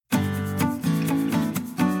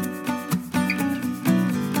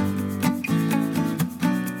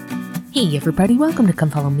Hey everybody, welcome to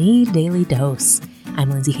Come Follow Me Daily Dose.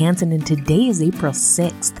 I'm Lindsay Hansen and today is April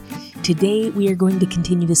 6th. Today we are going to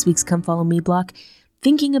continue this week's Come Follow Me block,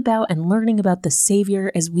 thinking about and learning about the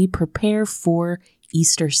Savior as we prepare for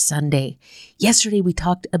Easter Sunday. Yesterday we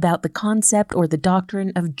talked about the concept or the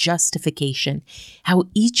doctrine of justification, how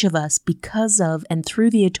each of us, because of and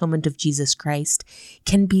through the atonement of Jesus Christ,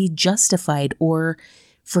 can be justified or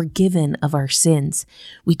forgiven of our sins.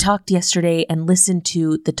 We talked yesterday and listened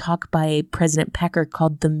to the talk by President Pecker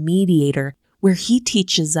called The Mediator, where he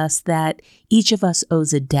teaches us that each of us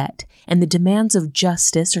owes a debt, and the demands of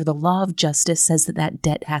justice or the law of justice says that that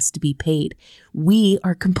debt has to be paid. We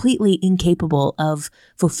are completely incapable of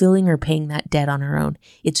fulfilling or paying that debt on our own.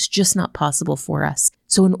 It's just not possible for us.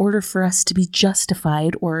 So in order for us to be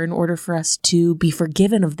justified or in order for us to be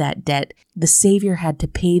forgiven of that debt, the Savior had to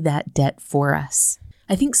pay that debt for us.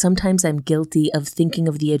 I think sometimes I'm guilty of thinking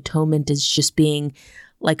of the atonement as just being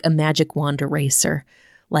like a magic wand eraser.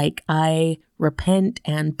 Like I repent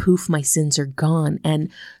and poof, my sins are gone.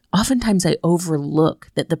 And oftentimes I overlook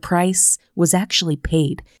that the price was actually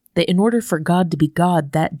paid. That in order for God to be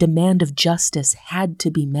God, that demand of justice had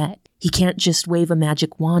to be met. He can't just wave a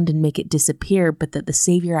magic wand and make it disappear, but that the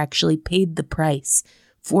Savior actually paid the price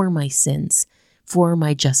for my sins, for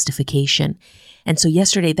my justification. And so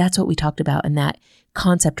yesterday, that's what we talked about in that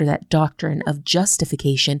concept or that doctrine of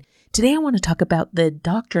justification. Today, I want to talk about the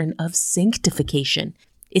doctrine of sanctification.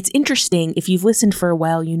 It's interesting, if you've listened for a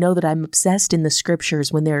while, you know that I'm obsessed in the scriptures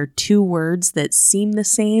when there are two words that seem the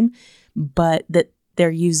same, but that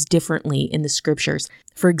they're used differently in the scriptures.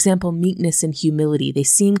 For example, meekness and humility. They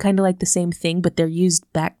seem kind of like the same thing, but they're used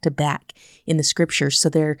back to back in the scriptures. So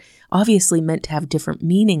they're obviously meant to have different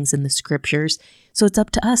meanings in the scriptures. So it's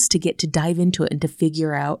up to us to get to dive into it and to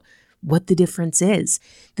figure out what the difference is.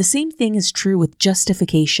 The same thing is true with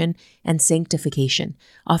justification and sanctification.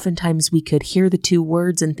 Oftentimes we could hear the two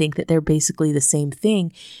words and think that they're basically the same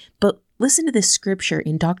thing, but listen to this scripture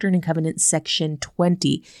in Doctrine and Covenants section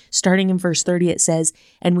 20. Starting in verse 30, it says,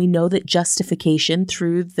 "And we know that justification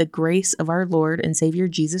through the grace of our Lord and Savior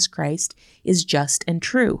Jesus Christ is just and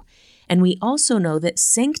true. And we also know that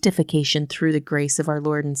sanctification through the grace of our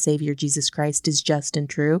Lord and Savior Jesus Christ is just and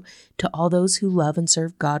true to all those who love and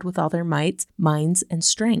serve God with all their mights, minds, and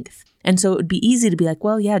strength." And so it would be easy to be like,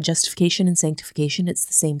 well, yeah, justification and sanctification, it's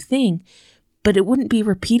the same thing. But it wouldn't be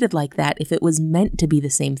repeated like that if it was meant to be the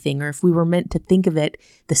same thing or if we were meant to think of it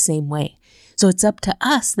the same way. So it's up to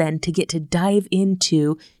us then to get to dive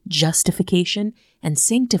into justification and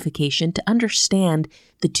sanctification to understand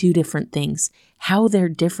the two different things, how they're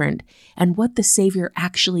different, and what the Savior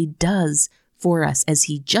actually does for us as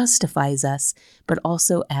he justifies us, but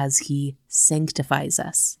also as he sanctifies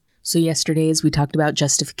us. So yesterday, as we talked about,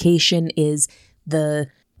 justification is the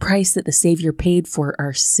price that the Savior paid for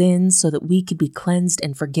our sins so that we could be cleansed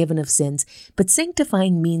and forgiven of sins. But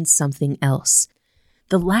sanctifying means something else.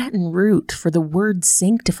 The Latin root for the word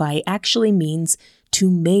sanctify actually means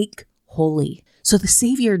to make holy. So the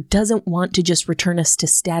Savior doesn't want to just return us to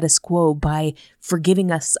status quo by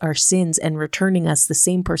forgiving us our sins and returning us the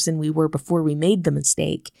same person we were before we made the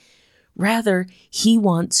mistake. Rather, he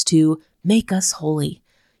wants to make us holy.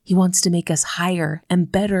 He wants to make us higher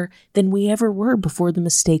and better than we ever were before the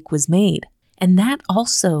mistake was made. And that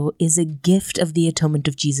also is a gift of the atonement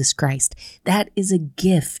of Jesus Christ. That is a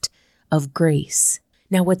gift of grace.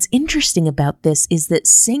 Now, what's interesting about this is that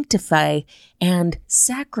sanctify and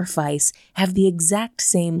sacrifice have the exact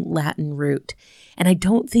same Latin root. And I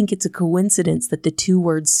don't think it's a coincidence that the two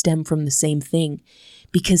words stem from the same thing,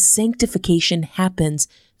 because sanctification happens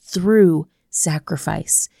through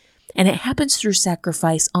sacrifice. And it happens through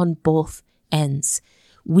sacrifice on both ends.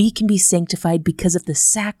 We can be sanctified because of the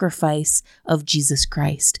sacrifice of Jesus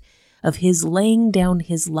Christ, of his laying down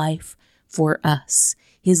his life for us.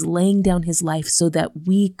 His laying down his life so that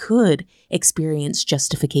we could experience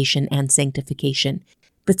justification and sanctification.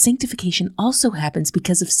 But sanctification also happens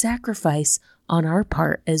because of sacrifice on our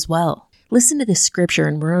part as well. Listen to this scripture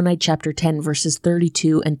in Moroni chapter 10, verses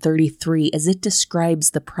 32 and 33 as it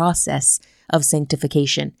describes the process of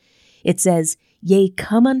sanctification. It says, "Yea,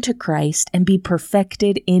 come unto Christ and be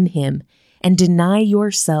perfected in him, and deny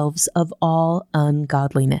yourselves of all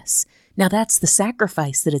ungodliness." Now that's the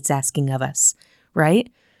sacrifice that it's asking of us.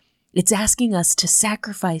 Right? It's asking us to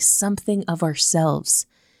sacrifice something of ourselves.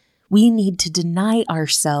 We need to deny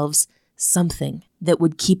ourselves something that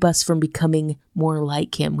would keep us from becoming more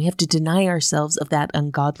like him. We have to deny ourselves of that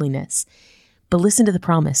ungodliness. But listen to the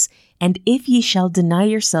promise. "And if ye shall deny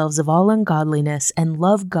yourselves of all ungodliness and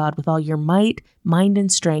love God with all your might, mind,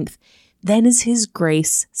 and strength, then is his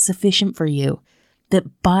grace sufficient for you,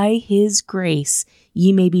 that by his grace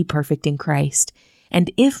ye may be perfect in Christ. And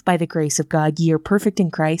if by the grace of God ye are perfect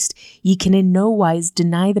in Christ, ye can in no wise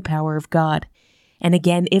deny the power of God. And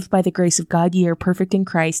again, if by the grace of God ye are perfect in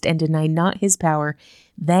Christ, and deny not his power,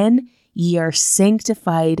 then ye are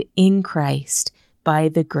sanctified in Christ by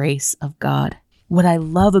the grace of God. What I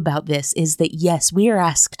love about this is that, yes, we are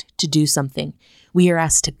asked to do something. We are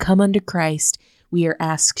asked to come unto Christ. We are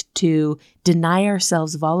asked to deny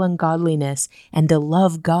ourselves of all ungodliness and to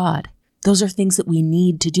love God. Those are things that we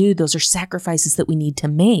need to do. Those are sacrifices that we need to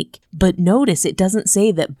make. But notice, it doesn't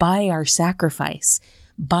say that by our sacrifice,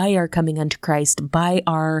 by our coming unto Christ, by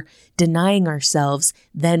our denying ourselves,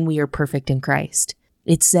 then we are perfect in Christ.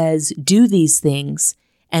 It says, do these things,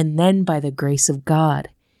 and then by the grace of God,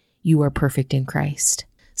 you are perfect in Christ.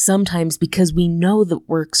 Sometimes because we know that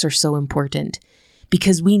works are so important,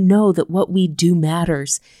 because we know that what we do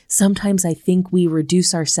matters, sometimes I think we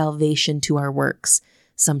reduce our salvation to our works.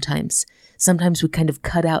 Sometimes we kind of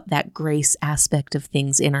cut out that grace aspect of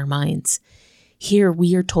things in our minds. Here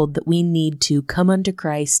we are told that we need to come unto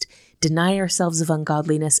Christ, deny ourselves of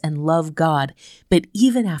ungodliness, and love God. But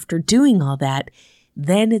even after doing all that,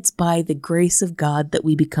 then it's by the grace of God that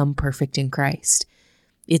we become perfect in Christ.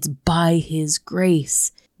 It's by his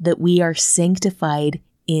grace that we are sanctified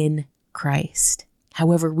in Christ.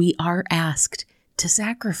 However, we are asked to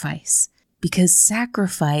sacrifice, because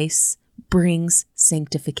sacrifice brings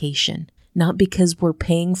sanctification. Not because we're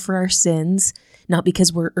paying for our sins, not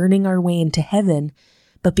because we're earning our way into heaven,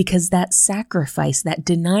 but because that sacrifice, that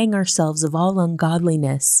denying ourselves of all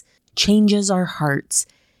ungodliness, changes our hearts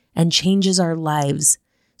and changes our lives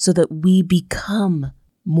so that we become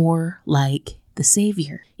more like the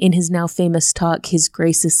Savior. In his now famous talk, His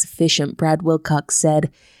Grace is Sufficient, Brad Wilcox said,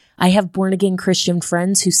 I have born-again Christian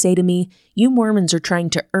friends who say to me, you Mormons are trying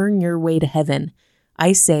to earn your way to heaven.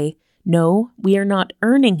 I say, no, we are not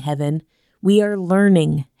earning heaven. We are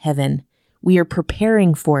learning heaven. We are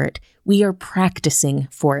preparing for it. We are practicing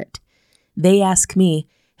for it. They ask me,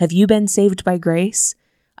 have you been saved by grace?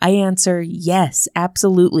 I answer, yes,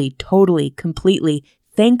 absolutely, totally, completely,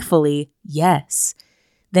 thankfully, yes.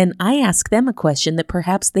 Then I ask them a question that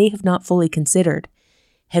perhaps they have not fully considered.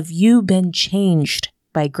 Have you been changed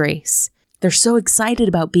by grace? They're so excited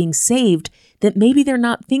about being saved that maybe they're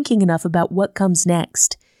not thinking enough about what comes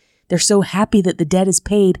next. They're so happy that the debt is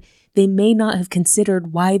paid, they may not have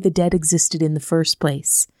considered why the debt existed in the first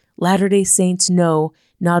place. Latter-day Saints know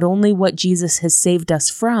not only what Jesus has saved us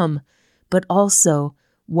from, but also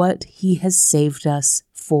what he has saved us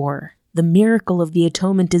for. The miracle of the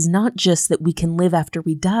atonement is not just that we can live after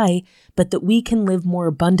we die, but that we can live more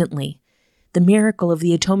abundantly. The miracle of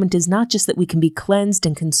the atonement is not just that we can be cleansed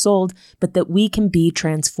and consoled, but that we can be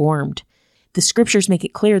transformed. The scriptures make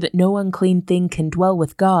it clear that no unclean thing can dwell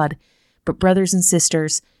with God, but brothers and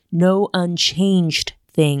sisters, no unchanged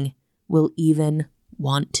thing will even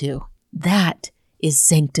want to. That is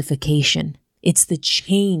sanctification. It's the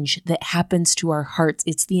change that happens to our hearts.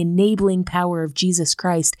 It's the enabling power of Jesus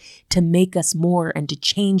Christ to make us more and to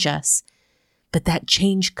change us. But that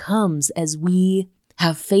change comes as we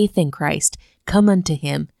have faith in Christ, come unto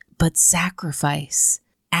him, but sacrifice,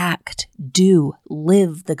 act, do,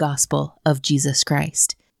 live the gospel of Jesus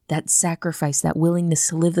Christ. That sacrifice, that willingness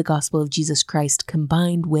to live the gospel of Jesus Christ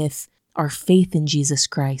combined with our faith in Jesus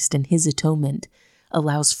Christ and his atonement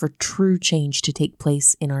allows for true change to take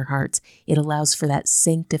place in our hearts. It allows for that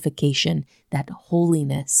sanctification, that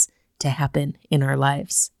holiness to happen in our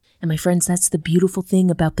lives. And my friends, that's the beautiful thing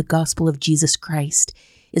about the gospel of Jesus Christ,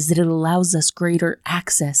 is that it allows us greater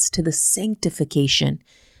access to the sanctification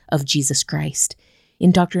of Jesus Christ.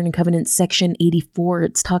 In Doctrine and Covenants section 84,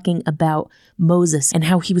 it's talking about Moses and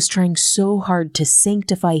how he was trying so hard to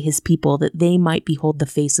sanctify his people that they might behold the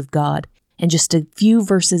face of God. And just a few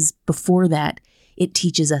verses before that, it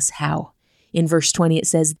teaches us how. In verse 20, it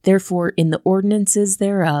says, therefore, in the ordinances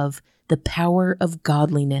thereof, the power of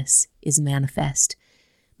godliness is manifest.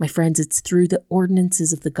 My friends, it's through the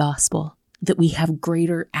ordinances of the gospel that we have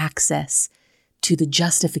greater access to the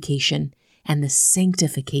justification and the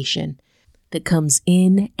sanctification that comes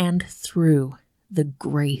in and through the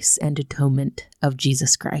grace and atonement of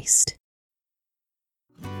Jesus Christ.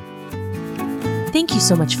 Thank you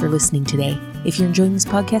so much for listening today. If you're enjoying this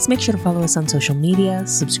podcast, make sure to follow us on social media,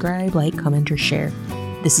 subscribe, like, comment, or share.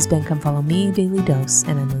 This has been Come Follow Me, Daily Dose,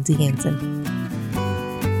 and I'm Lindsay Hansen.